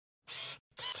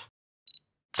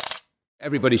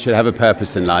Everybody should have a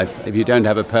purpose in life. If you don't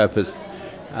have a purpose,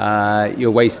 you're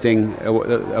wasting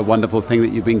a wonderful thing that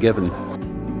you've been given.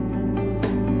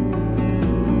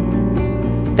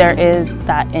 There is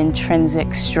that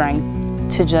intrinsic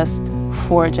strength to just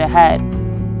forge ahead.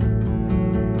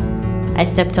 I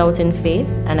stepped out in faith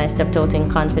and I stepped out in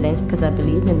confidence because I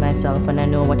believed in myself and I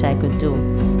know what I could do.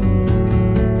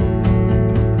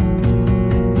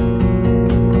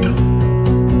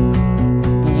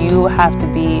 You have to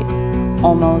be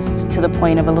almost to the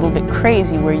point of a little bit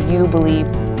crazy where you believe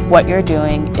what you're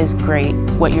doing is great,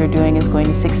 what you're doing is going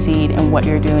to succeed, and what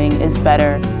you're doing is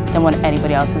better than what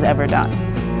anybody else has ever done.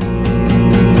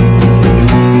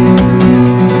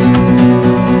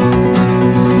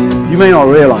 You may not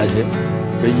realize it,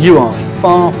 but you are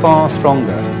far, far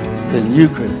stronger than you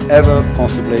could ever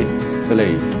possibly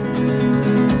believe.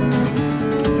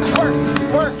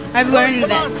 I've learned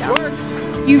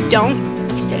that you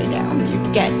don't stay down,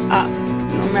 you get up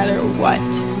no matter what.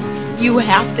 You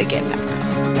have to get back up.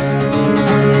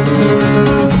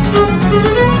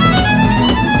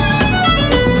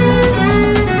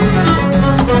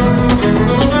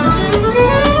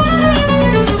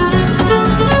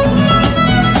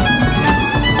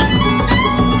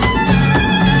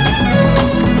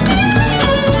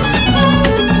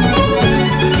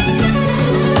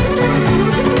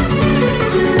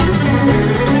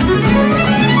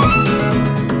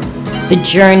 The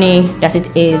journey that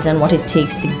it is and what it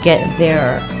takes to get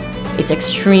there, it's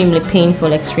extremely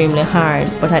painful, extremely hard,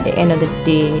 but at the end of the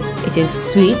day, it is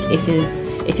sweet, it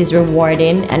is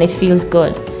rewarding, and it feels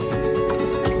good.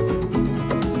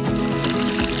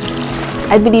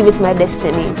 I believe it's my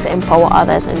destiny to empower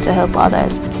others and to help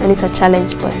others, and it's a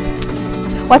challenge, but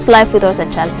what's life without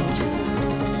a challenge?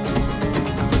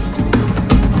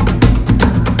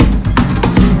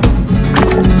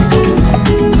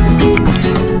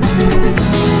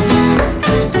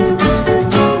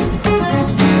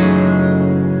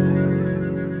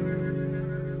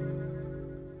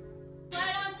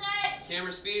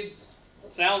 Camera speeds,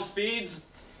 sound speeds.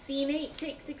 Scene 8,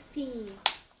 take 16.